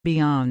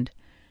beyond.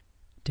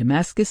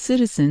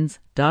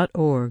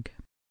 DamascusCitizens.org.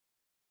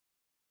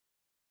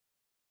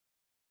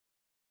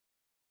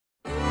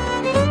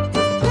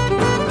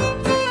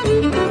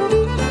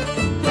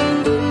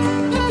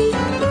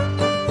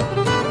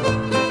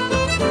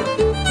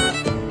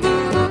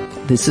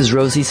 This is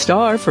Rosie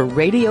Starr for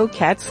Radio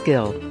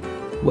Catskill.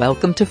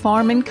 Welcome to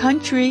Farm and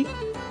Country,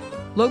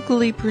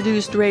 locally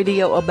produced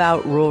radio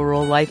about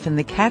rural life in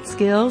the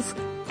Catskills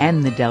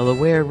and the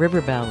Delaware River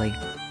Valley.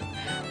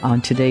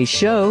 On today's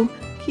show,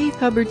 Keith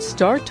Hubbard's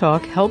Star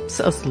Talk helps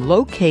us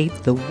locate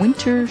the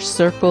winter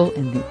circle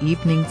in the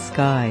evening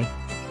sky.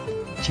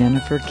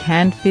 Jennifer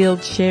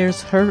Canfield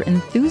shares her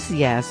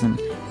enthusiasm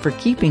for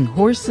keeping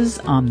horses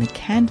on the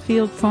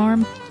Canfield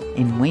Farm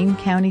in Wayne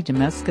County,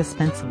 Damascus,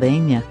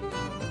 Pennsylvania.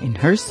 In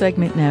her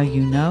segment Now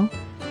You Know,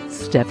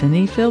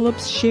 Stephanie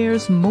Phillips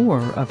shares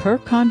more of her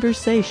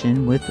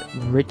conversation with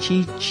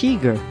Richie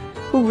Cheeger,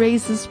 who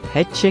raises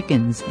pet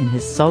chickens in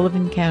his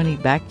Sullivan County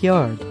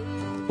backyard.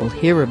 We'll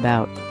hear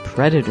about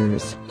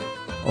predators.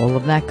 All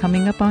of that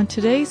coming up on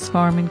today's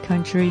Farm and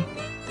Country.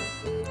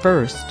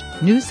 First,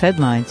 news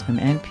headlines from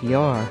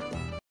NPR.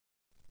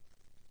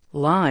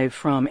 Live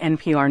from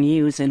NPR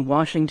News in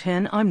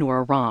Washington, I'm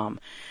Nora Rahm.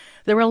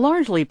 There were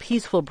largely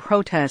peaceful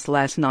protests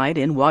last night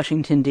in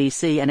Washington,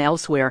 D.C. and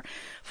elsewhere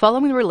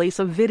following the release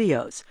of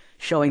videos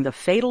showing the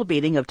fatal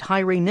beating of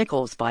Tyre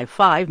Nichols by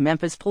 5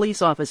 Memphis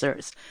police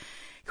officers.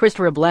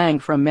 Christopher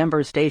Blank from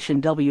member station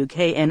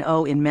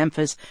WKNO in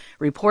Memphis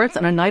reports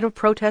on a night of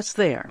protests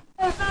there.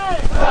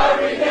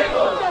 Tyre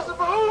Nichols!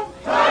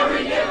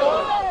 Tyre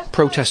Nichols!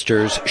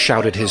 Protesters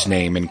shouted his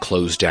name and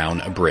closed down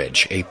a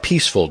bridge, a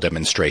peaceful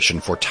demonstration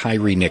for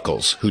Tyre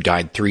Nichols, who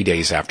died 3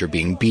 days after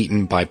being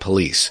beaten by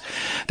police.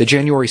 The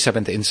January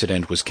 7th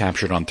incident was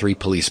captured on 3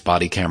 police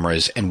body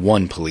cameras and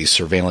 1 police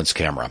surveillance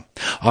camera.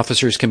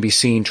 Officers can be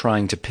seen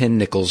trying to pin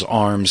Nichols'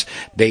 arms.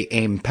 They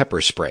aim pepper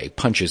spray,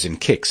 punches, and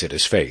kicks at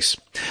his face.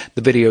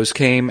 The videos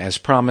came, as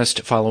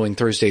promised, following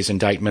Thursday's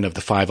indictment of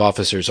the 5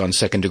 officers on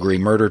second-degree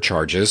murder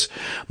charges.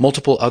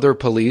 Multiple other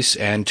police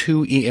and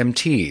 2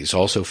 EMTs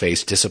also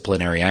faced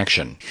disciplinary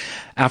action.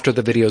 After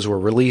the videos were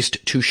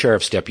released, 2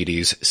 sheriff's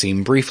deputies,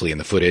 seen briefly in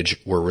the footage,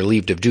 were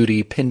relieved of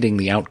duty pending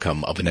the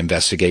outcome of an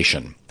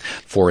investigation.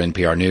 For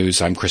NPR News,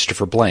 I'm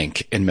Christopher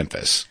Blank in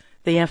Memphis.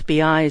 The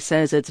FBI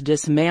says it's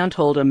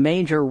dismantled a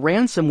major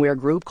ransomware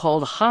group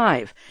called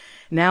Hive.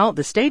 Now,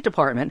 the State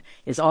Department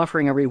is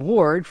offering a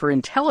reward for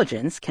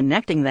intelligence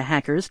connecting the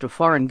hackers to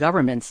foreign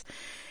governments.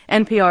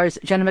 NPR's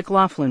Jenna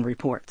McLaughlin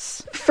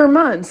reports. For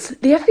months,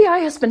 the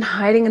FBI has been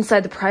hiding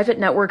inside the private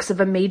networks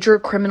of a major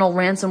criminal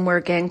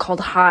ransomware gang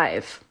called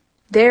Hive.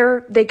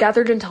 There, they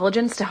gathered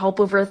intelligence to help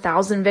over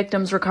 1,000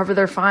 victims recover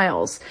their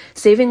files,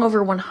 saving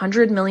over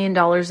 $100 million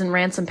in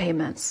ransom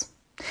payments.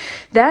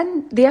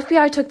 Then, the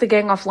FBI took the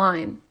gang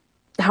offline.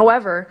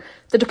 However,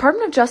 the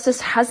Department of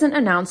Justice hasn't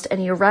announced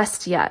any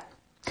arrests yet.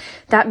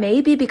 That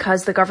may be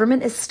because the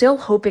government is still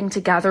hoping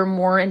to gather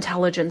more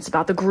intelligence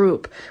about the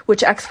group,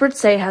 which experts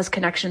say has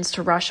connections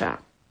to Russia.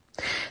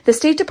 The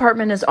State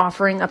Department is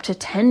offering up to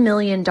 $10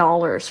 million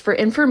for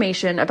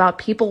information about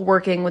people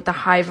working with the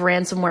Hive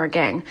ransomware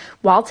gang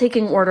while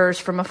taking orders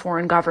from a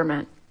foreign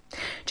government.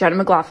 Jenna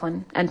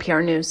McLaughlin,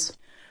 NPR News.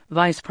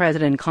 Vice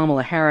President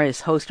Kamala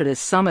Harris hosted a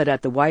summit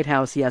at the White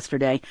House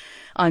yesterday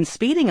on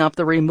speeding up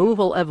the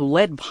removal of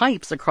lead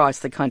pipes across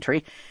the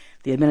country.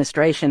 The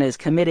administration is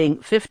committing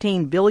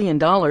 $15 billion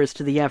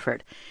to the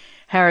effort.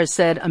 Harris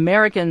said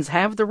Americans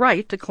have the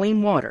right to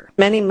clean water.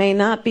 Many may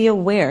not be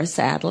aware,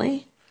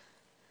 sadly,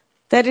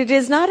 that it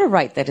is not a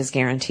right that is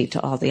guaranteed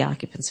to all the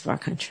occupants of our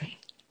country.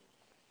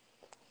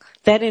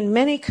 That in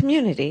many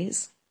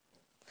communities,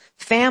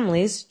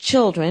 families,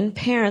 children,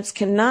 parents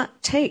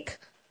cannot take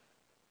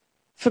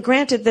for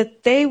granted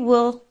that they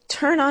will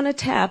turn on a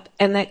tap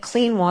and that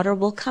clean water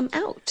will come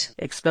out.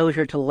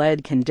 Exposure to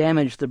lead can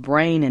damage the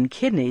brain and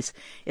kidneys.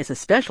 It's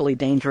especially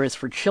dangerous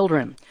for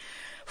children.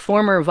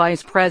 Former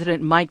Vice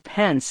President Mike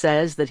Pence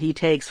says that he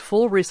takes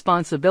full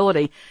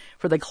responsibility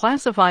for the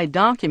classified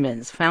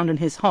documents found in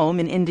his home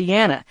in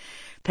Indiana.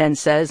 Pence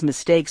says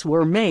mistakes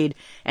were made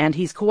and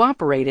he's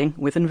cooperating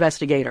with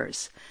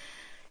investigators.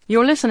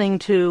 You're listening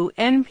to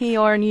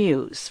NPR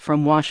News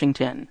from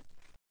Washington.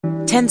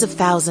 Tens of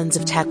thousands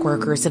of tech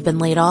workers have been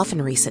laid off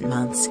in recent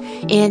months.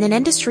 In an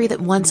industry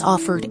that once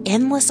offered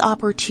endless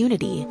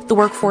opportunity, the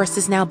workforce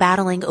is now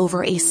battling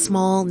over a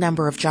small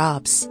number of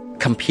jobs.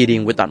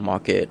 Competing with that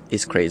market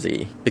is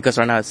crazy because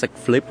right now it's like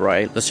flip,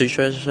 right? The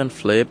situation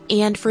flip.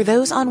 And for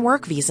those on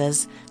work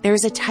visas,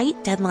 there's a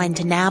tight deadline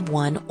to nab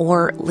one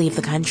or leave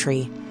the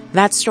country.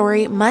 That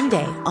story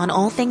Monday on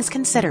All Things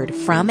Considered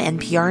from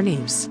NPR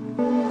News.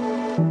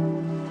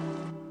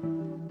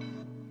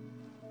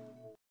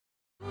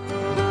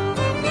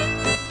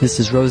 This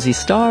is Rosie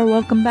Starr.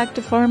 Welcome back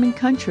to Farm and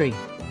Country.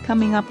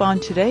 Coming up on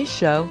today's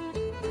show,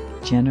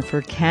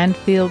 Jennifer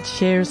Canfield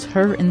shares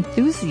her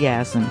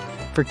enthusiasm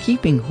for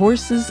keeping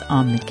horses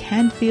on the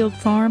Canfield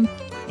Farm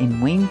in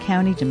Wayne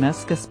County,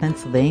 Damascus,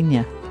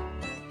 Pennsylvania.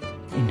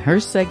 In her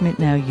segment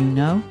Now You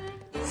Know,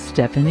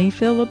 Stephanie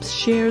Phillips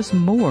shares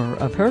more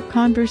of her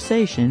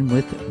conversation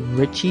with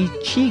Richie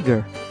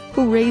Cheeger,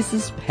 who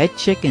raises pet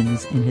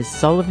chickens in his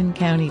Sullivan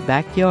County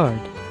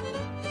backyard.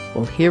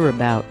 We'll hear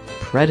about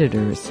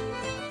predators.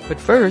 But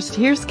first,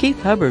 here's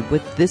Keith Hubbard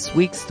with this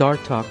week's Star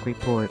Talk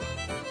Report.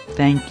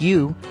 Thank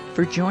you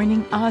for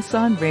joining us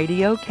on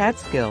Radio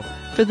Catskill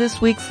for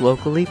this week's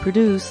locally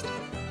produced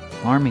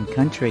Farm and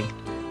Country.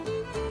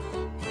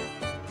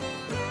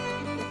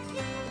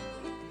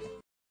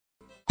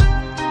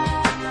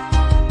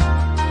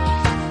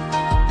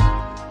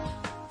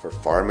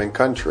 Farm and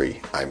Country,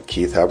 I'm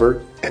Keith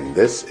Hubbard, and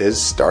this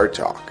is Star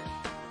Talk.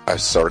 A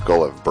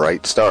circle of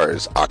bright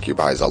stars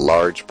occupies a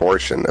large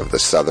portion of the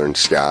southern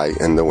sky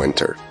in the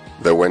winter.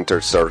 The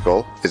winter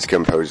circle is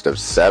composed of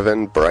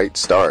 7 bright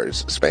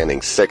stars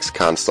spanning 6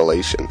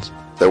 constellations.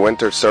 The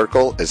winter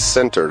circle is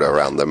centered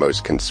around the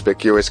most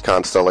conspicuous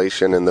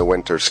constellation in the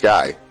winter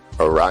sky,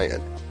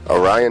 Orion.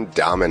 Orion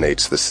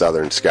dominates the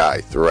southern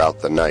sky throughout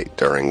the night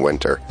during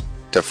winter.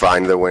 To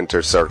find the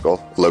winter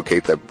circle,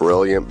 locate the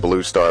brilliant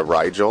blue star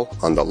Rigel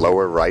on the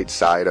lower right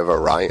side of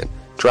Orion.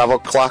 Travel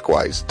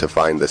clockwise to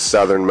find the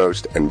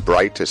southernmost and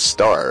brightest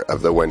star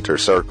of the winter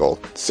circle,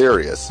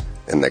 Sirius,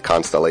 in the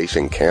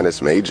constellation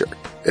Canis Major.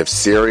 If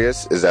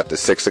Sirius is at the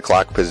 6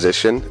 o'clock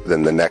position,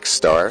 then the next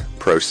star,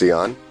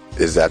 Procyon,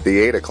 is at the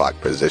 8 o'clock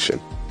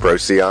position.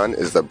 Procyon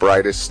is the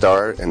brightest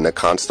star in the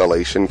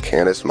constellation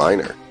Canis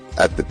Minor.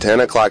 At the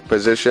 10 o'clock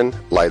position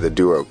lie the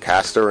duo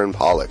Castor and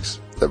Pollux,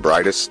 the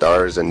brightest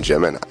stars in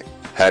Gemini.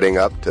 Heading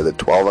up to the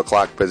 12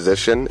 o'clock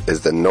position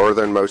is the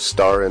northernmost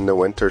star in the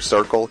winter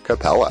circle,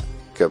 Capella.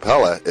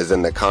 Capella is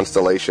in the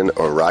constellation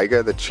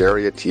Auriga the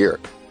Charioteer.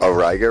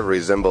 Auriga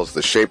resembles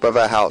the shape of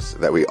a house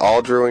that we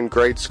all drew in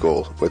grade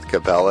school, with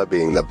Capella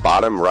being the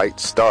bottom right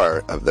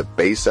star of the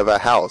base of a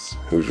house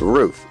whose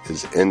roof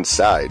is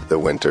inside the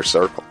winter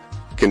circle.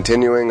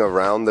 Continuing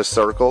around the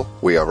circle,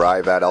 we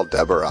arrive at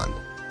Aldebaran,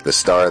 the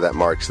star that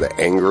marks the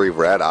angry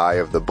red eye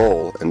of the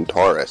bull in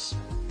Taurus.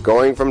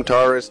 Going from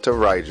Taurus to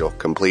Rigel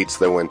completes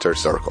the winter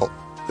circle.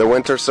 The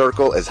winter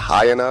circle is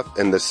high enough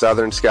in the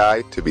southern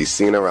sky to be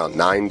seen around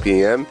 9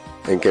 p.m.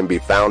 and can be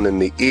found in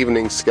the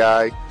evening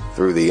sky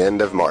through the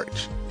end of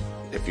March.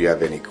 If you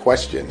have any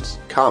questions,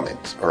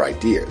 comments, or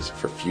ideas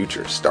for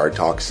future Star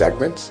Talk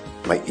segments,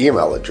 my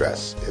email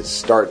address is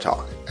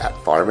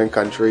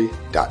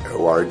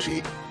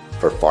startalk@farmandcountry.org.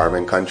 For Farm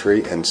and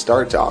Country and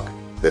Star Talk,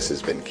 this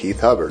has been Keith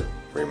Hubbard,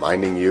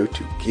 reminding you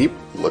to keep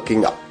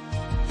looking up.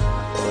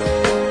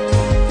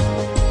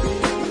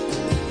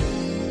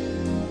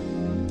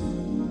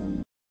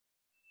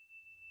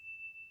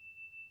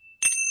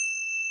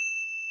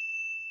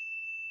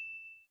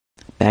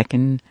 Back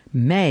in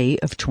May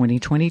of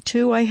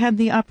 2022, I had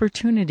the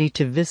opportunity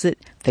to visit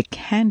the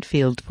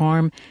Canfield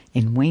Farm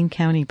in Wayne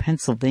County,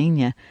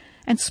 Pennsylvania,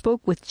 and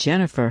spoke with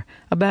Jennifer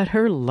about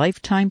her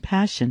lifetime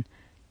passion,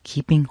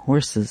 keeping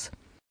horses.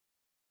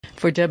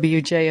 For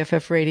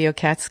WJFF Radio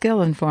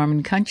Catskill and Farm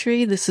and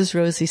Country, this is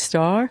Rosie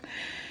Starr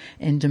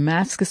in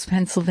Damascus,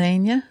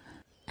 Pennsylvania,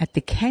 at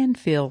the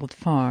Canfield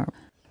Farm.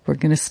 We're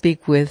going to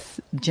speak with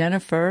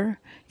Jennifer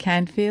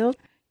Canfield.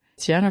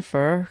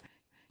 Jennifer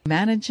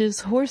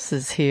manages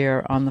horses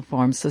here on the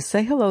farm. So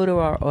say hello to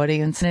our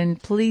audience and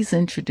please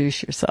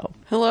introduce yourself.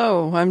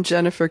 Hello, I'm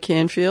Jennifer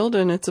Canfield,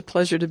 and it's a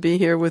pleasure to be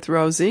here with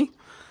Rosie.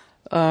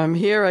 I'm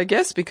here, I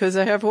guess, because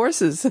I have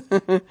horses.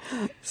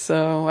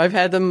 So I've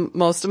had them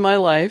most of my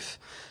life.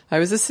 I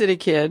was a city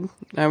kid.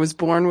 I was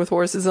born with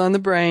horses on the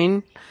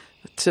brain,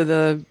 to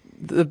the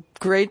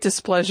great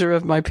displeasure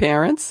of my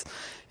parents.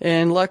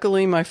 And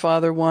luckily, my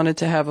father wanted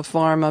to have a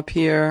farm up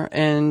here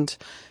and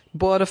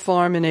bought a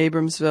farm in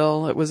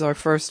Abramsville. It was our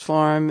first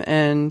farm,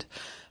 and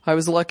I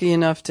was lucky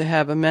enough to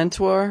have a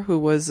mentor who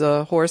was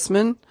a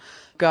horseman,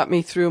 got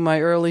me through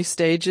my early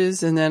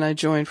stages, and then I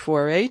joined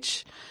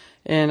 4-H,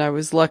 and I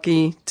was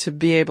lucky to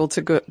be able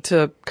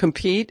to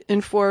compete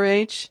in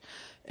 4-H.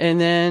 And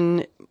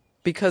then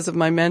because of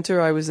my mentor,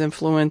 I was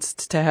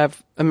influenced to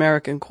have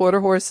American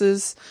quarter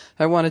horses.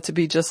 I wanted to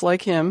be just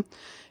like him.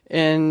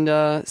 And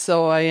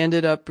so I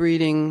ended up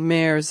breeding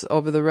mares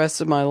over the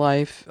rest of my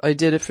life. I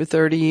did it for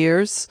 30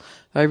 years.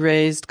 I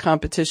raised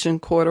competition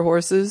quarter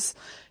horses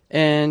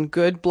and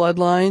good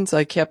bloodlines.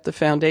 I kept the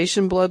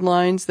foundation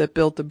bloodlines that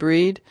built the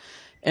breed.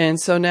 And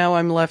so now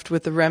I'm left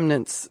with the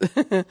remnants.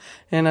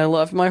 And I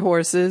love my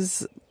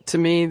horses. To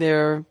me,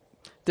 they're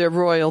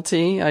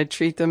royalty. I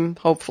treat them,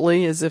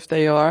 hopefully, as if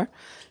they are.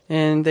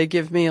 And they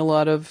give me a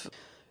lot of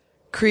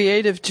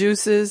creative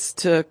juices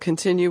to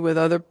continue with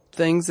other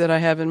things that I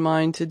have in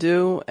mind to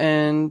do,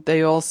 and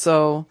they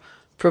also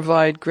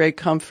provide great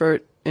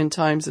comfort in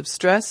times of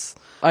stress.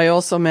 I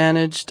also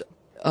managed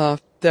a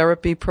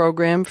therapy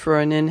program for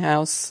an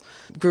in-house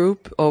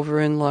group over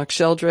in Loch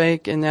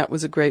Sheldrake, and that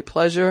was a great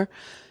pleasure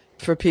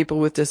for people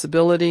with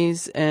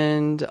disabilities,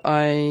 and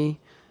I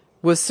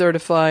was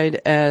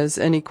certified as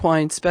an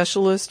equine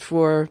specialist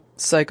for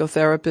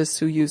psychotherapists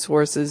who use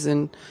horses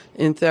in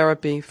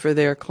therapy for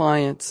their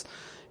clients.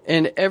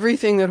 And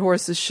everything that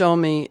horses show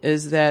me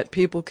is that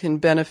people can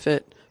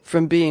benefit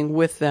from being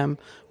with them,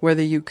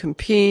 whether you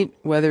compete,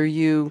 whether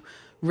you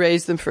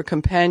raise them for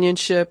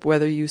companionship,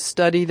 whether you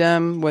study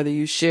them, whether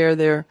you share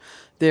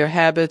their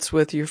habits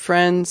with your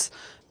friends.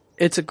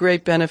 It's a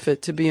great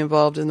benefit to be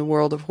involved in the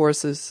world of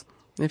horses.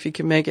 If you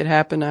can make it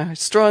happen, I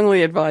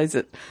strongly advise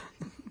it.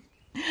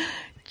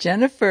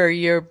 Jennifer,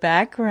 your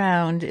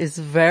background is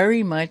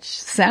very much,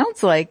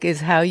 sounds like,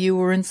 is how you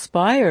were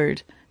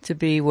inspired to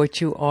be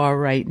what you are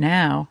right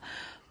now.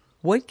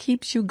 What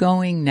keeps you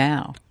going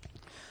now?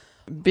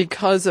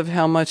 Because of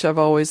how much I've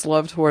always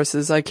loved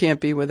horses, I can't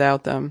be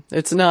without them.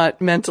 It's not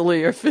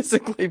mentally or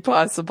physically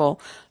possible.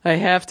 I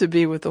have to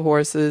be with the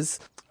horses.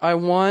 I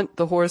want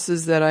the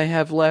horses that I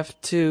have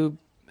left to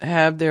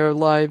have their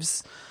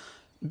lives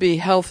be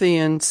healthy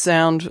and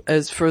sound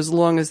for as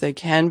long as they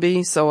can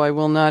be, so I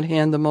will not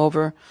hand them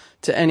over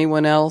to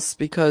anyone else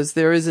because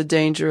there is a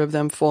danger of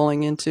them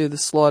falling into the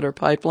slaughter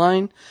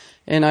pipeline,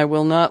 and I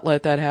will not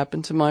let that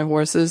happen to my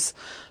horses.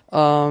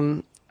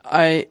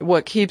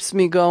 What keeps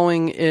me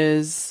going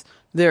is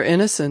their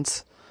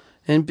innocence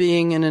and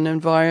being in an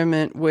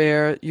environment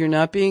where you're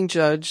not being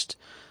judged.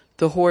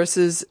 The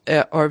horses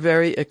are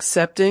very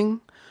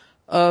accepting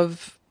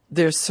of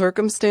their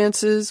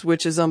circumstances,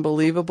 which is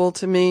unbelievable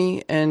to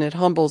me, and it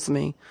humbles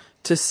me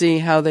to see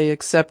how they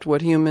accept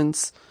what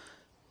humans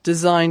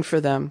design for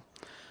them.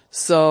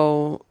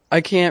 So I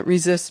can't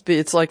resist.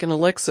 It's like an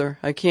elixir.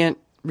 I can't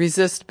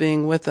resist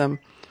being with them.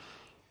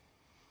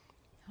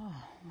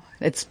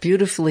 It's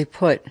beautifully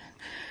put.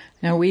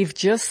 Now, we've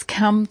just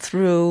come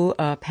through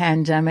a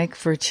pandemic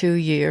for 2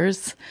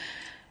 years.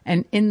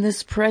 And in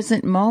this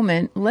present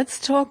moment, let's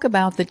talk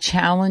about the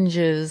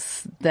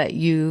challenges that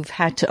you've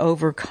had to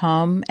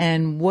overcome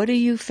and what are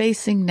you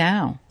facing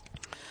now?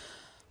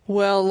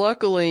 Well,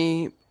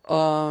 luckily,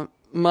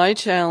 my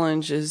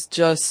challenge is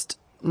just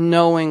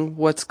knowing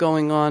what's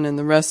going on in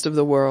the rest of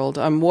the world.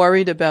 I'm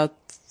worried about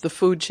the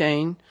food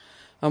chain.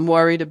 I'm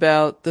worried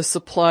about the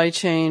supply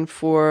chain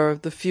for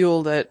the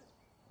fuel that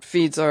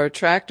feeds our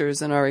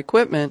tractors and our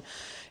equipment.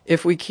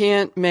 If we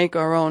can't make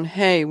our own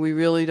hay, we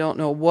really don't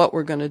know what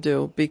we're going to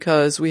do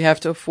because we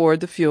have to afford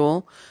the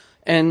fuel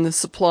and the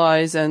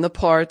supplies and the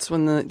parts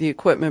when the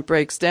equipment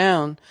breaks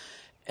down.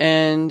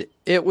 And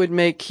it would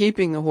make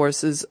keeping the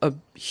horses a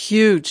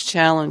huge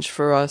challenge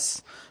for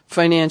us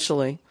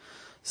financially.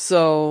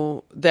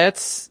 So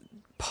that's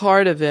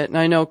part of it. And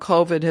I know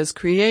COVID has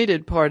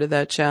created part of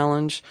that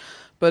challenge,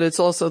 but it's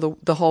also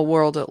the whole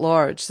world at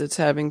large that's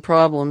having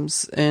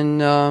problems.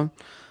 And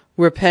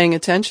we're paying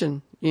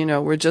attention. You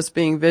know, we're just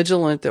being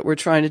vigilant that we're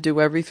trying to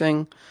do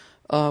everything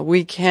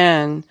we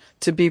can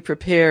to be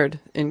prepared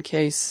in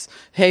case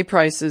hay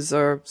prices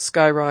are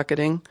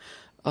skyrocketing.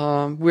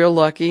 We're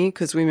lucky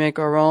because we make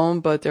our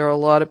own, but there are a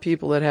lot of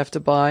people that have to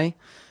buy,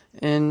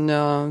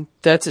 and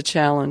that's a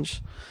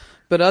challenge.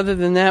 But other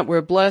than that,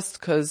 we're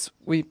blessed because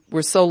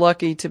we're so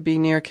lucky to be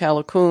near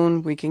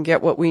Callicoon. We can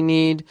get what we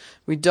need.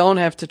 We don't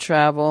have to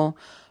travel,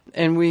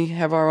 and we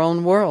have our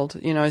own world.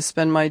 You know, I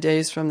spend my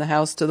days from the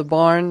house to the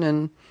barn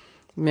and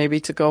maybe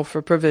to go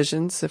for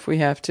provisions if we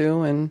have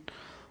to. And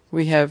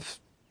we have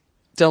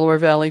Delaware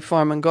Valley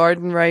Farm and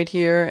Garden right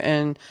here.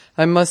 And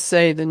I must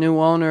say the new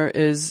owner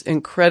is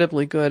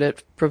incredibly good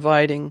at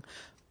providing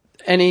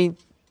any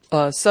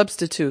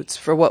substitutes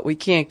for what we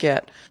can't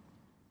get.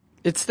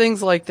 It's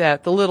things like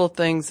that, the little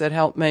things that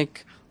help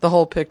make the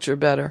whole picture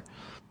better.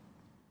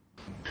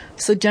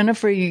 So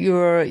Jennifer, you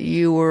were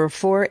a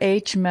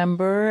 4-H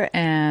member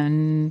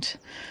and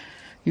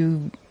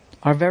you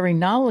are very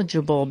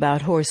knowledgeable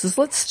about horses.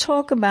 Let's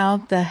talk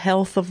about the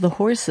health of the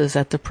horses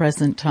at the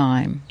present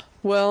time.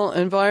 Well,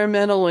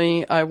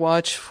 environmentally, I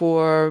watch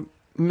for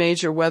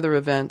major weather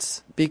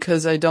events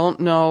because I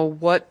don't know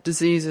what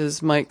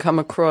diseases might come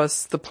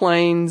across the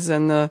plains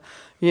and the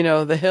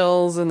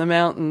hills and the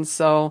mountains.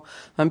 So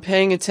I'm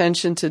paying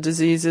attention to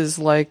diseases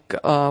like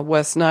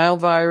West Nile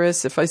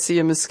virus. If I see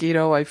a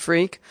mosquito, I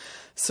freak.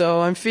 So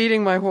I'm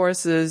feeding my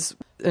horses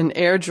an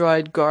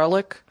air-dried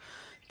garlic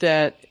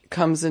that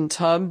comes in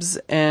tubs,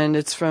 and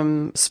it's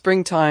from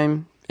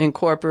Springtime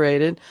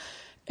Incorporated,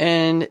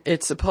 and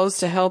it's supposed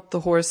to help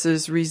the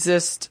horses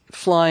resist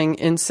flying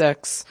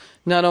insects,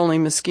 not only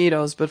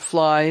mosquitoes, but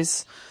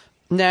flies,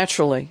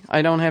 naturally.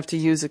 I don't have to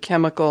use a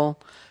chemical.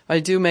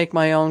 I do make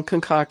my own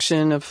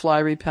concoction of fly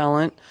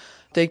repellent.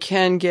 They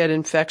can get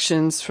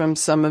infections from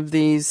some of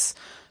these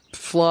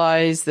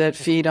flies that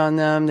feed on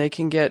them. They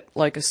can get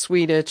like a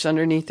sweet itch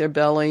underneath their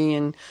belly,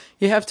 and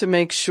you have to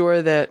make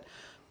sure that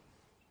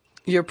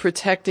you're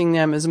protecting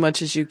them as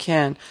much as you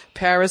can.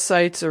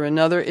 Parasites are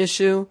another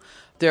issue.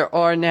 There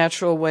are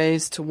natural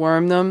ways to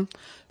worm them,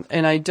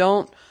 and I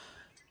don't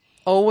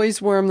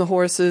always worm the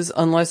horses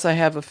unless I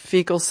have a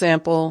fecal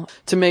sample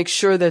to make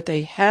sure that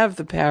they have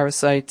the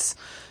parasites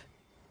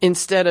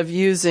instead of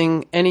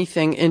using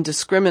anything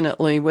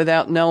indiscriminately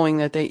without knowing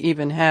that they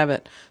even have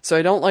it. So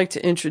I don't like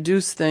to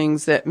introduce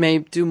things that may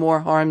do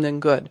more harm than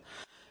good.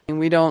 And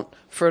we don't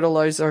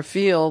fertilize our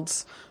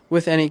fields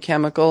with any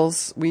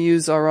chemicals. We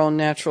use our own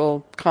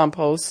natural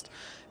compost,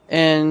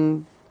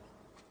 and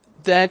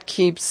that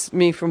keeps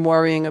me from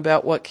worrying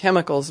about what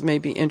chemicals may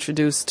be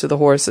introduced to the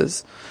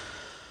horses.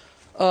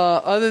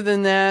 Other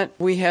than that,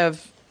 we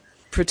have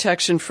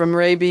protection from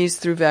rabies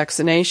through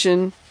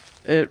vaccination,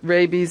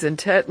 rabies and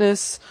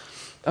tetanus.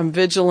 I'm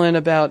vigilant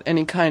about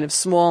any kind of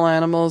small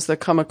animals that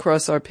come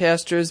across our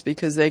pastures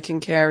because they can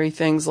carry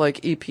things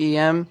like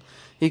EPM,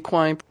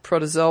 equine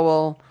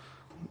protozoal,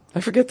 I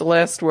forget the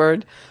last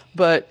word,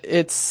 but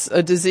it's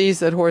a disease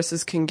that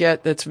horses can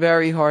get that's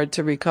very hard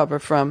to recover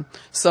from.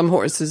 Some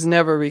horses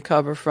never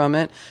recover from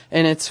it,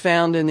 and it's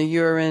found in the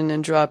urine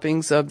and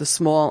droppings of the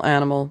small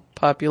animal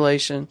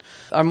population.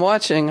 I'm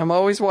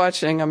always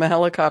watching. I'm a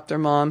helicopter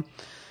mom.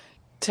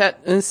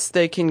 Tetanus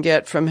they can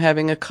get from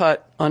having a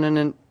cut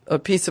on a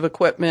piece of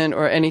equipment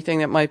or anything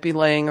that might be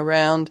laying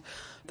around.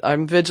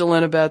 I'm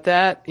vigilant about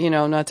that,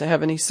 not to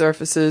have any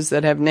surfaces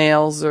that have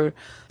nails or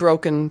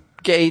broken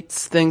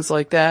gates, things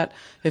like that.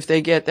 If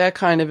they get that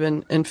kind of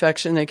an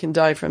infection, they can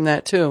die from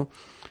that too.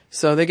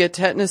 So they get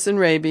tetanus and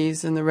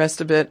rabies, and the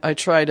rest of it I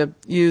try to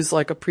use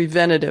like a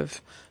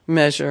preventative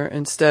measure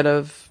instead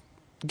of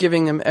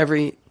giving them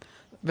every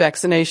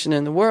vaccination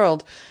in the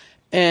world.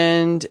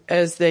 And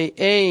as they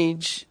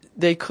age,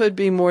 they could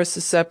be more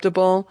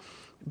susceptible,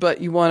 but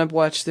you want to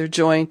watch their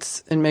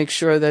joints and make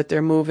sure that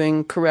they're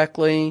moving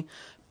correctly.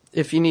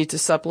 If you need to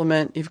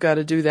supplement, you've got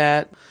to do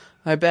that.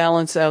 I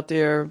balance out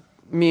their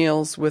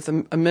meals with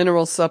a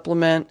mineral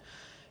supplement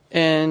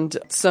and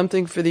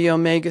something for the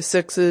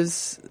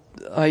omega-6s.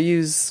 I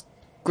use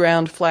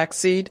ground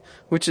flaxseed,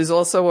 which is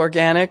also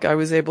organic. I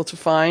was able to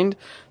find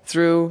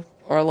through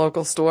our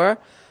local store.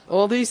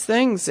 All these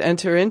things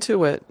enter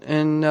into it.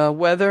 And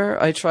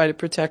weather, I try to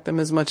protect them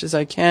as much as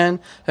I can.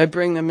 I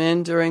bring them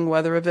in during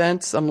weather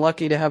events. I'm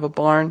lucky to have a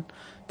barn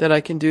that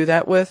I can do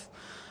that with.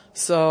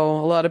 So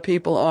a lot of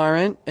people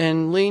aren't.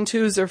 And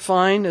lean-tos are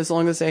fine as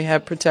long as they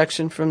have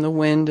protection from the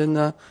wind and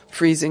the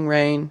freezing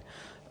rain.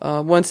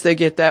 Once they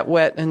get that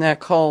wet and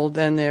that cold,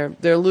 then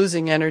they're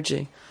losing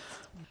energy.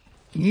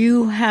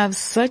 You have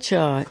such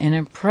an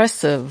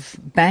impressive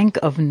bank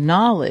of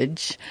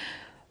knowledge.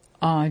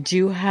 Do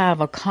you have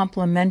a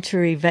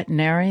complimentary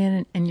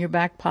veterinarian in your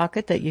back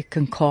pocket that you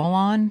can call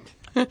on?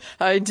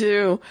 I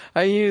do.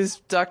 I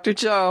use Dr.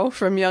 Joe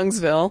from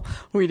Youngsville.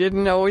 We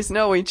didn't always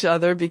know each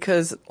other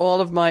because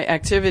all of my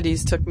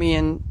activities took me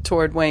in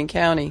toward Wayne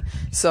County.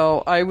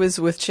 So I was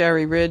with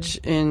Cherry Ridge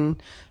in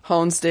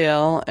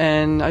Honesdale,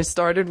 and I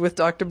started with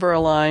Dr.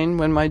 Berline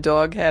when my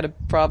dog had a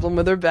problem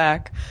with her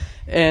back.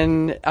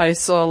 And I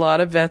saw a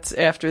lot of vets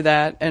after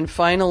that. And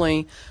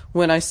finally,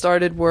 when I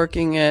started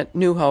working at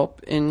New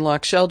Hope in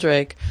Loch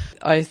Sheldrake,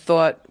 I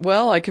thought,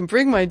 well, I can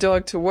bring my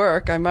dog to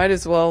work. I might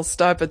as well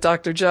stop at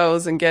Dr.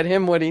 Joe's and get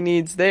him what he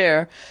needs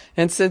there.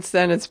 And since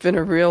then, it's been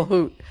a real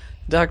hoot.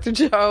 Dr.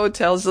 Joe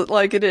tells it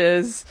like it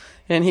is,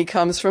 and he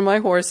comes for my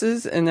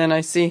horses, and then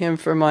I see him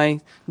for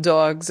my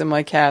dogs and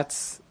my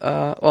cats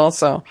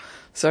also.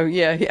 So,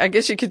 yeah, I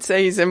guess you could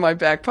say he's in my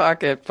back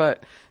pocket,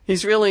 but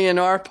he's really in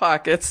our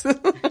pockets.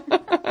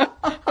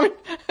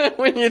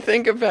 When you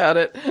think about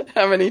it,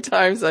 how many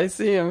times I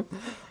see him.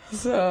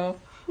 So,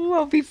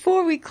 well,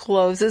 before we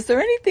close, is there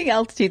anything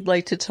else you'd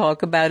like to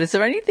talk about? Is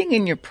there anything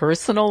in your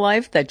personal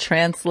life that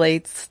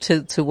translates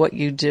to what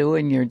you do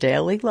in your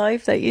daily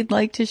life that you'd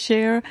like to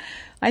share?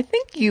 I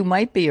think you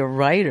might be a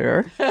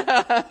writer.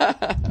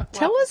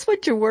 Tell us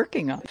what you're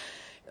working on.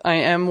 I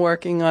am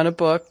working on a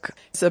book.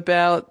 It's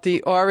about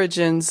the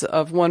origins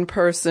of one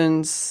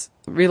person's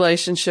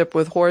relationship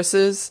with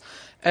horses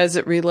as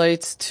it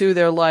relates to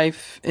their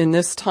life in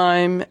this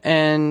time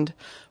and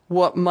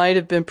what might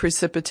have been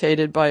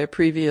precipitated by a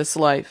previous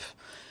life.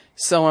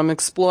 So I'm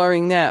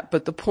exploring that,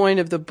 but the point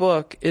of the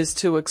book is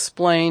to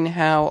explain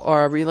how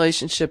our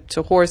relationship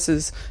to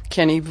horses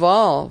can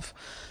evolve,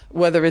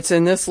 whether it's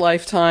in this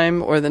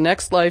lifetime or the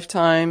next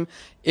lifetime.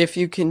 If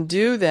you can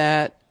do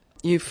that,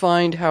 you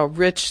find how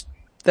rich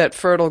that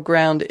fertile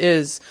ground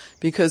is,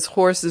 because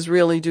horses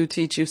really do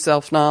teach you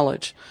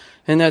self-knowledge.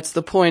 And that's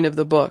the point of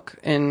the book.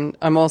 And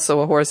I'm also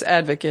a horse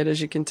advocate,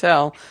 as you can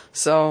tell.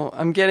 So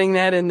I'm getting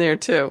that in there,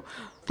 too.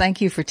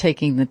 Thank you for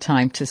taking the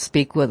time to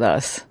speak with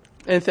us.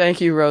 And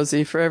thank you,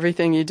 Rosie, for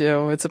everything you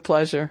do. It's a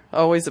pleasure.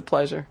 Always a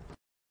pleasure.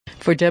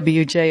 For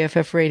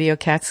WJFF Radio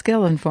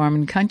Catskill and Farm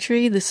and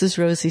Country, this is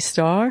Rosie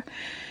Starr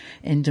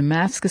in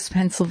Damascus,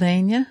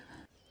 Pennsylvania,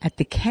 at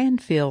the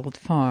Canfield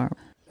Farm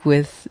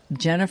with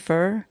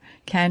Jennifer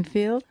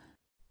Canfield.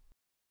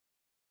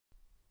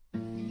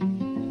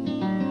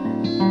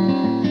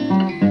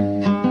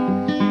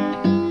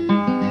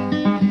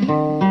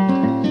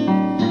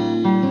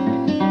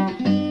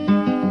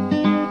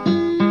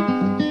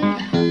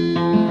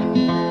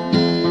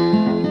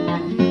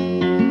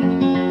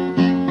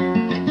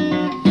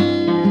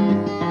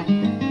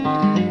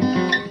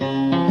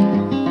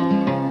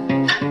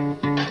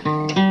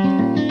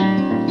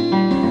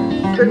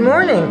 Good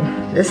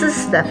morning. This is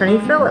Stephanie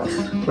Phillips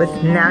with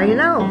Now You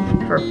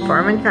Know for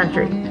Farm and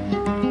Country.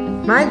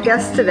 My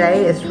guest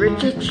today is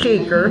Richie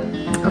Cheeker,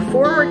 a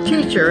former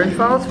teacher in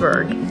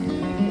Fallsburg.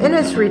 In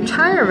his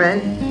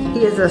retirement,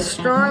 he is a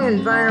strong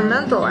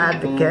environmental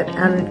advocate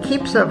and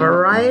keeps a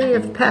variety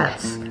of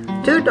pets: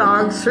 2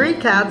 dogs, 3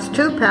 cats,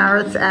 2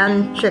 parrots,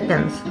 and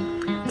chickens.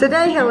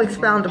 Today he'll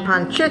expound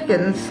upon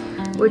chickens,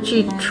 which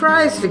he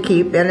tries to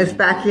keep in his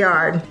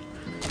backyard.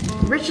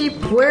 Richie,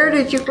 where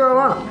did you grow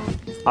up?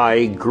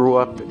 I grew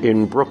up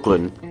in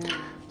Brooklyn.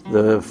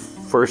 The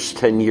first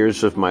 10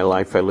 years of my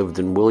life I lived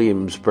in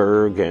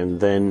Williamsburg,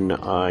 and then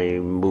I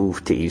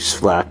moved to East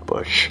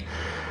Flatbush.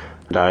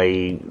 And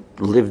I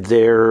lived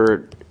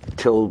there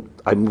till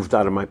I moved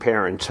out of my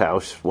parents'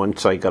 house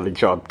once I got a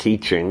job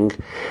teaching.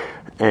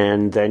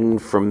 And then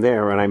from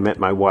there, when I met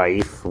my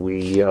wife,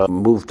 we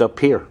moved up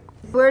here.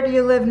 Where do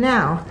you live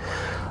now?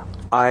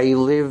 I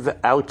live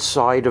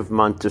outside of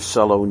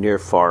Monticello near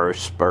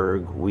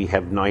Forestburg. We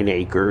have 9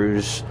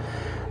 acres,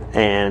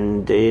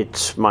 and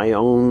it's my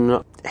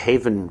own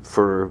haven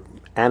for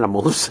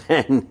animals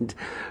and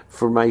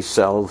for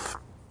myself.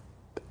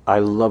 I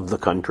love the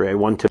country. I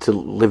wanted to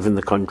live in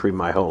the country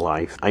my whole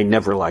life. I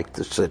never liked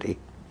the city.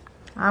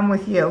 I'm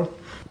with you.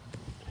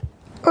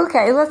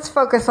 Okay, let's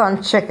focus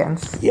on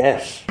chickens.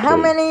 Yes. How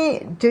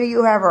many do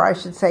you have, or I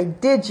should say,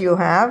 did you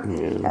have?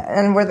 Yeah.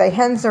 And were they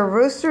hens or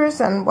roosters,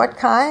 and what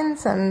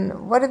kinds,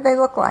 and what did they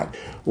look like?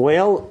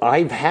 Well,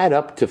 I've had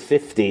up to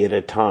 50 at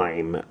a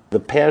time. The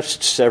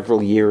past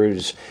several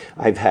years,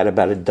 I've had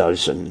about a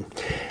dozen.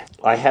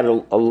 I had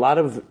a lot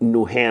of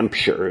New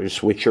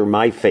Hampshires, which are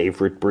my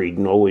favorite breed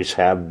and always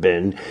have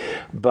been.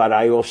 But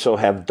I also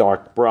have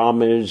dark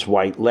Brahmas,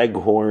 white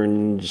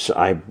Leghorns,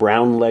 I have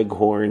brown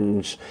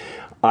Leghorns.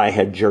 I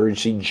had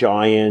Jersey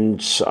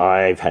Giants,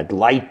 I've had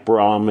light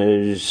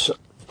Brahmas,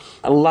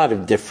 a lot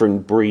of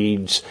different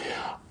breeds.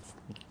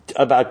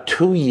 About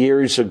 2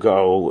 years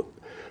ago,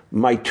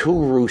 my 2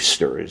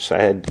 roosters,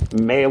 I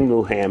had male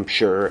New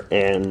Hampshire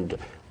and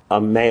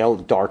a male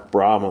dark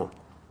Brahma.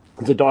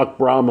 The dark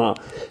Brahma,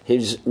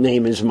 his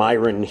name is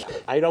Myron.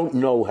 I don't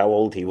know how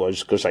old he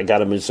was because I got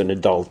him as an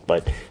adult,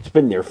 but he's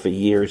been there for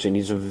years, and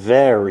he's a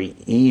very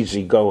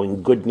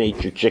easygoing,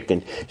 good-natured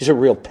chicken. He's a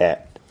real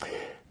pet.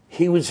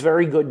 He was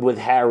very good with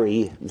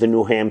Harry, the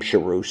New Hampshire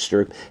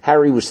rooster.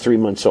 Harry was 3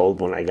 months old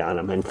when I got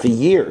him, and for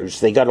years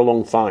they got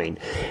along fine.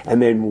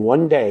 And then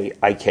one day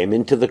I came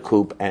into the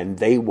coop, and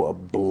they were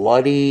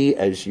bloody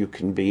as you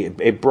can be.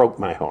 It broke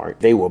my heart.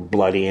 They were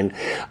bloody, and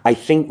I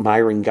think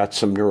Myron got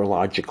some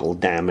neurological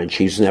damage.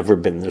 He's never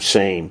been the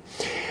same.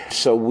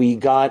 So we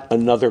got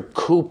another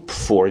coop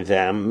for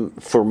them,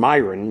 for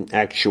Myron,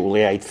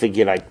 actually. I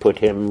figured I'd put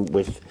him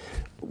with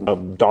a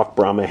dark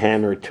Brahma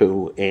hen or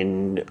 2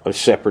 in a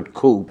separate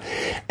coop.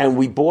 And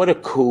we bought a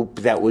coop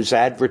that was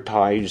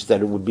advertised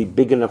that it would be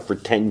big enough for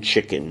 10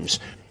 chickens.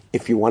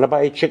 If you want to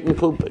buy a chicken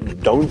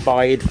coop, don't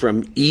buy it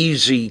from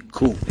Easy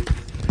Coop.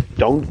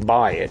 Don't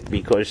buy it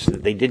because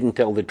they didn't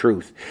tell the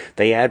truth.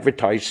 They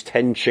advertised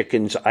 10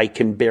 chickens. I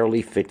can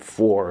barely fit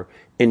 4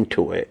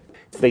 into it.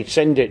 They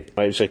send it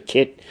as a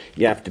kit.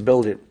 You have to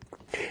build it.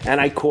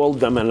 And I called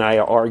them and I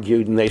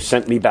argued, and they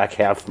sent me back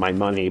half my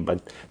money,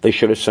 but they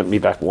should have sent me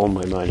back all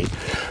my money.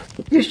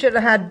 You should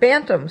have had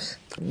bantams.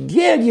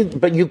 Yeah,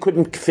 but you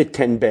couldn't fit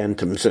 10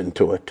 bantams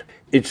into it.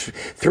 It's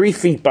 3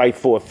 feet by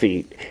 4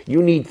 feet.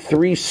 You need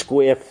 3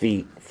 square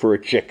feet for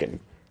a chicken,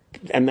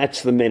 and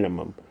that's the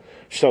minimum.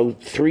 So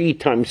 3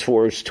 times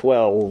 4 is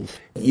 12.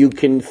 You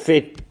can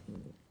fit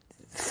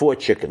 4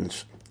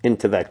 chickens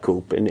into that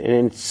coop, and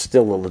it's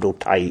still a little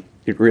tight.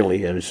 It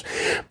really is.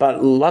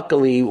 But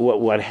luckily,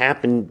 what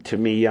happened to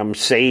me,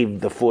 saved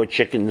the 4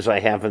 chickens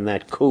I have in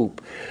that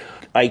coop.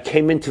 I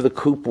came into the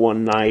coop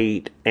one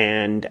night,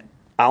 and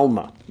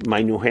Alma,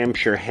 my New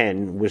Hampshire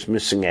hen, was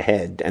missing a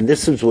head. And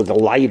this was with a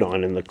light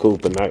on in the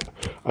coop, and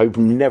I've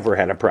never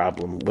had a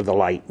problem with a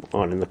light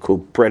on in the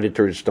coop.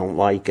 Predators don't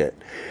like it.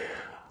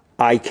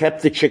 I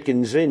kept the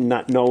chickens in,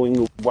 not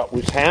knowing what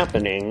was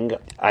happening.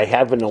 I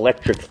have an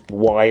electric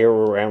wire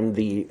around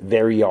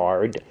their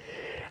yard,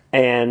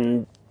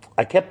 and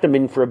I kept them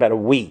in for about a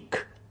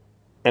week,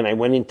 and I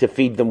went in to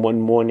feed them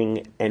one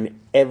morning, and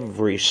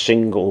every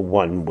single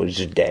one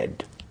was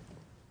dead.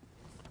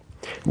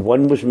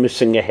 One was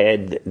missing a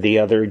head, the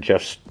other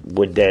just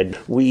were dead.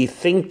 We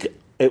think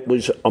it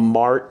was a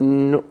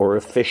martin or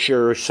a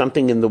fisher,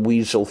 something in the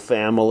weasel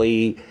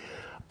family.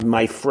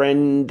 My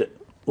friend,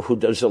 who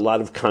does a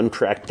lot of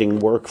contracting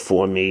work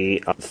for me,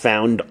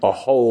 found a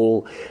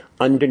hole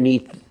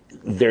underneath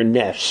their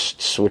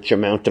nests, which are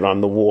mounted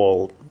on the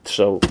wall.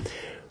 So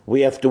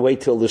we have to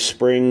wait till the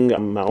spring.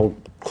 I'll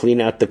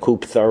clean out the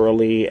coop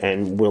thoroughly,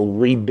 and we'll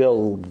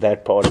rebuild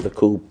that part of the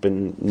coop,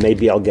 and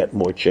maybe I'll get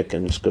more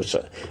chickens, because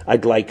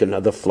I'd like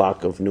another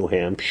flock of New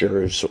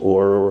Hampshires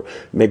or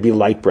maybe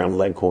light brown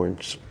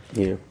Leghorns.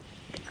 Yeah.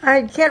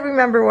 I can't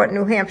remember what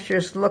New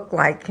Hampshires look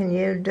like. Can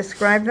you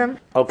describe them?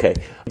 Okay.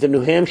 The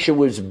New Hampshire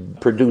was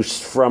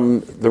produced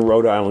from the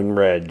Rhode Island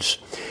Reds.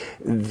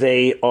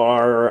 They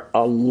are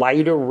a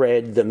lighter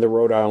red than the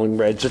Rhode Island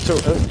Reds.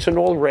 It's an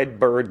all-red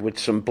bird with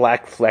some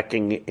black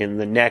flecking in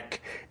the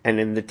neck and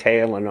in the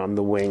tail and on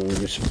the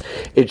wings.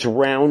 It's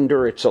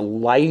rounder. It's a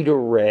lighter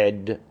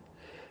red,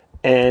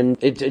 and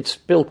it's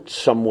built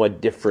somewhat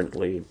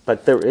differently.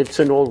 But it's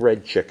an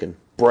all-red chicken.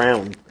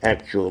 Brown,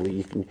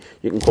 actually.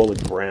 You can call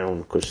it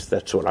brown because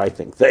that's what I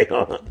think they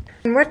are.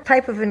 And what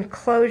type of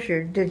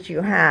enclosure did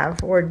you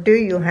have, or do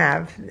you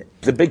have?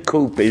 The big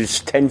coop is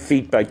 10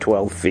 feet by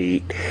 12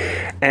 feet,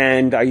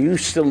 and I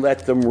used to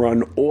let them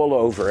run all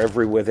over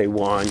everywhere they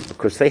want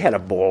because they had a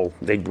ball.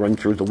 They'd run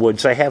through the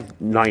woods. I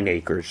have 9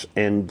 acres,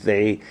 and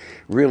they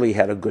really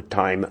had a good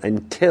time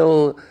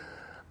until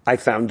I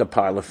found a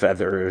pile of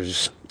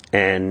feathers.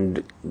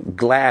 And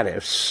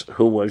Gladys,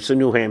 who was a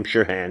New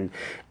Hampshire hen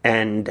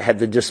and had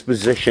the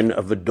disposition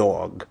of a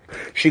dog,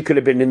 she could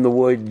have been in the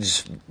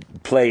woods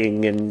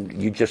playing and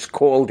you just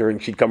called her and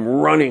she'd come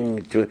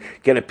running to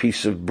get a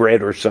piece of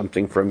bread or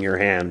something from your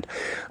hand.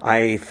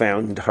 I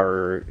found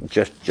her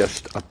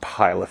just a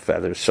pile of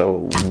feathers.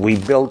 So we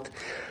built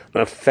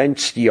a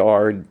fenced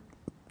yard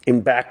in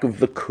back of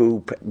the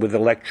coop with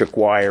electric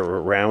wire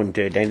around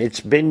it, and it's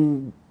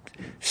been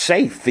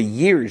safe for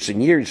years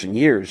and years and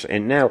years.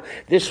 And now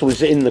this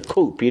was in the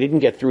coop. You didn't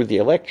get through the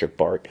electric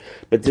part,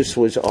 but this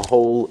was a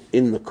hole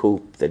in the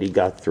coop that he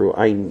got through.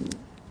 I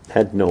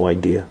had no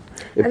idea.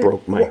 It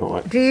broke my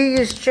heart. Do you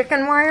use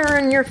chicken wire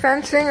in your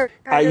fencing? Or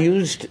I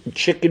used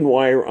chicken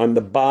wire on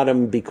the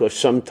bottom because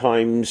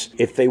sometimes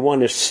if they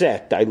want to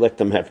set, I let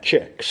them have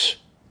chicks.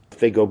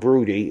 They go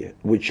broody,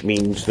 which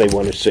means they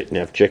want to sit and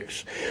have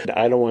chicks.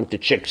 I don't want the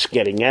chicks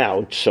getting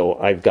out, so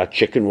I've got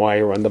chicken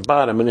wire on the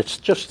bottom, and it's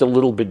just a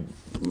little bit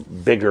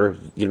bigger.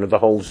 You know, the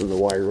holes in the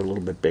wire are a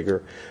little bit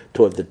bigger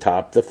toward the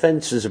top. The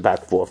fence is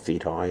about 4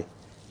 feet high.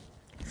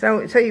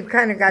 So you've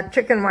kind of got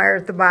chicken wire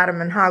at the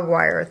bottom and hog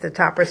wire at the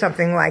top or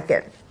something like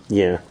it.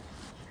 Yeah.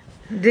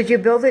 Did you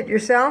build it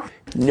yourself?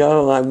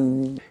 No,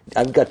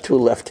 I've got 2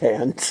 left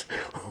hands.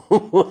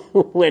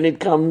 When it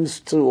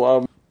comes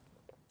to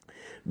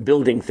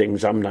building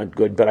things, I'm not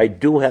good, but I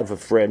do have a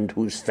friend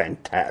who's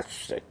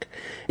fantastic.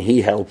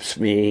 He helps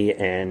me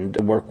and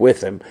work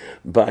with him,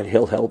 but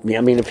he'll help me.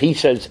 I mean, if he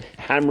says,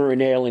 hammer a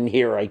nail in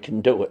here, I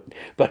can do it.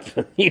 But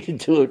for me to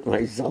do it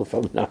myself,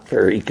 I'm not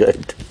very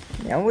good.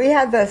 Yeah, we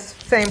had the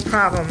same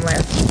problem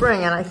last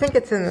spring, and I think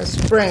it's in the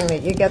spring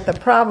that you get the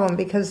problem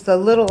because the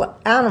little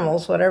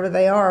animals, whatever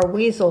they are,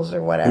 weasels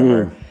or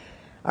whatever,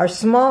 are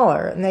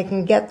smaller, and they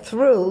can get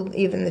through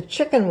even the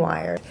chicken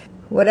wire.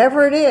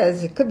 Whatever it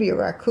is, it could be a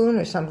raccoon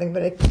or something,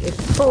 but it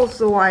pulls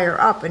the wire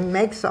up and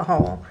makes a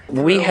hole.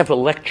 We have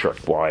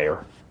electric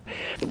wire.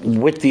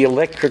 With the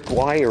electric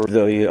wire,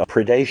 the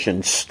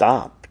predation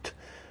stopped,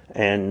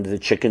 and the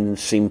chickens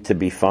seemed to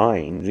be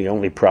fine. The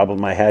only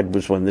problem I had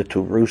was when the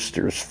 2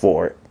 roosters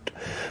fought.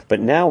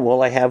 But now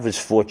all I have is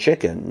 4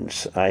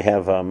 chickens. I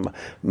have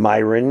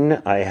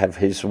Myron, I have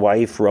his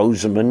wife,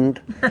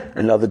 Rosamond,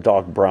 another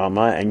dog,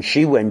 Brahma, and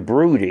she went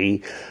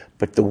broody.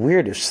 But the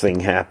weirdest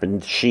thing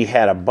happened. She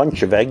had a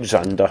bunch of eggs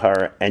under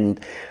her, and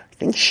I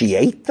think she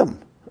ate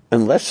them.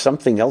 Unless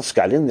something else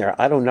got in there,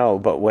 I don't know.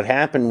 But what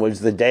happened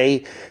was the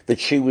day that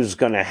she was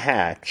going to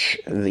hatch,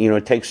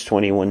 it takes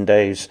 21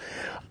 days,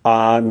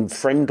 I'm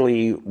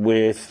friendly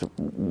with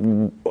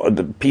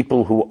the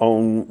people who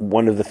own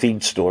one of the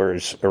feed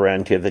stores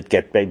around here that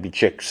get baby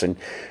chicks. And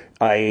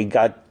I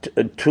got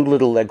 2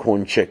 little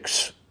leghorn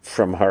chicks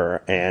from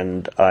her,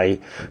 and I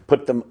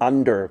put them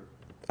under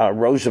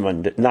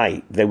Rosamond at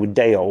night. They were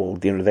day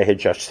old, they had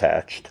just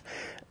hatched.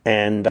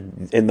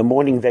 And in the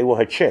morning, they were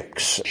her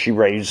chicks. She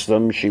raised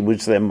them. She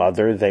was their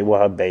mother. They were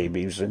her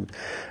babies. And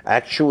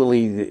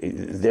actually,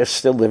 they're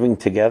still living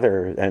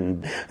together.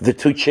 And the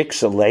 2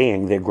 chicks are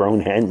laying. They're grown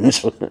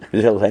hens.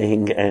 They're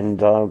laying.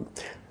 And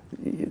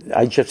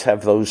I just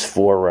have those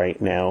 4 right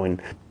now.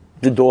 And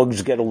the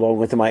dogs get along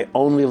with them. I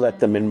only let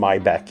them in my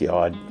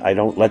backyard. I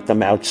don't let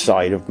them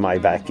outside of my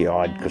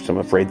backyard because I'm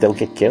afraid they'll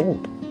get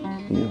killed.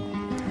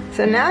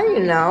 So now you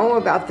know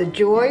about the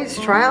joys,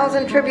 trials,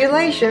 and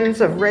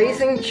tribulations of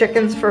raising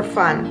chickens for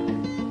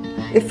fun.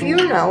 If you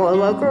know a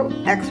local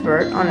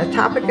expert on a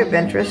topic of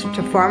interest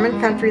to Farm and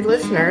Country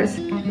listeners,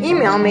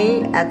 email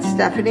me at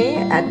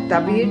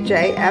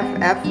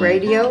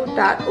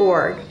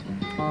stephanie@wjffradio.org.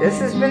 This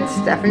has been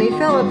Stephanie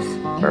Phillips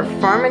for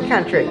Farm and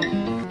Country.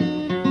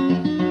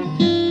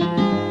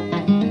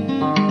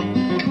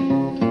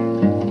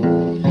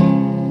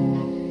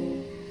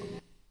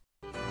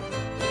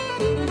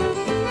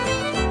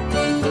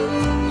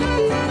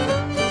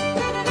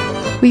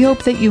 We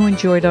hope that you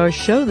enjoyed our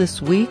show this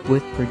week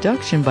with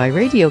production by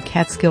Radio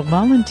Catskill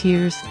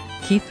volunteers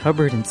Keith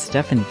Hubbard and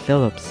Stephanie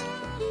Phillips.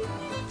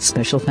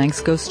 Special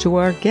thanks goes to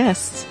our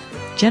guests,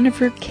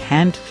 Jennifer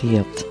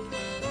Canfield,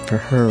 for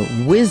her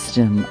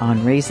wisdom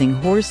on raising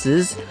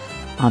horses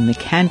on the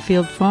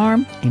Canfield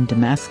Farm in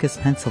Damascus,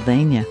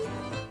 Pennsylvania,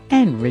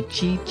 and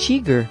Richie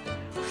Cheeger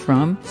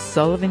from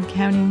Sullivan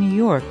County, New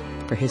York,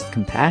 for his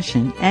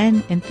compassion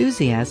and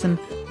enthusiasm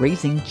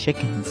raising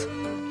chickens.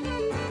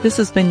 This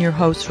has been your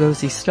host,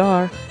 Rosie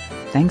Starr.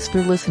 Thanks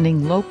for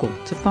listening local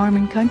to Farm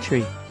and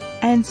Country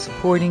and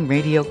supporting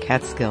Radio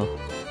Catskill,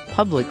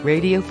 public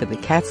radio for the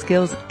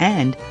Catskills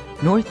and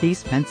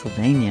Northeast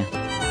Pennsylvania.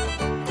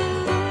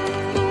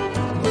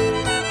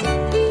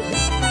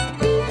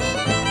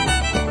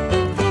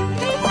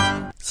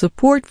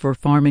 Support for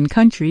Farm and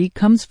Country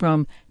comes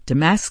from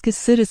Damascus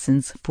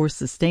Citizens for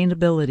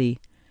Sustainability,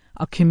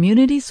 a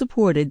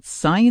community-supported,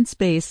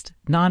 science-based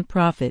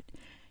nonprofit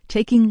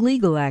taking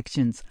legal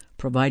actions,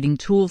 providing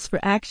tools for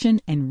action,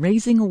 and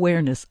raising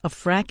awareness of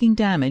fracking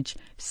damage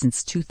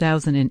since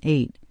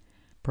 2008,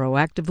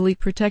 proactively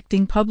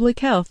protecting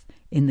public health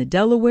in the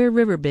Delaware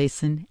River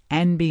Basin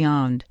and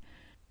beyond.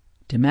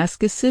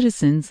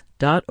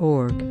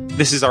 DamascusCitizens.org.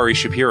 This is Ari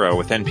Shapiro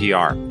with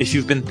NPR. If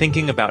you've been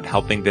thinking about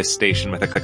helping this station with a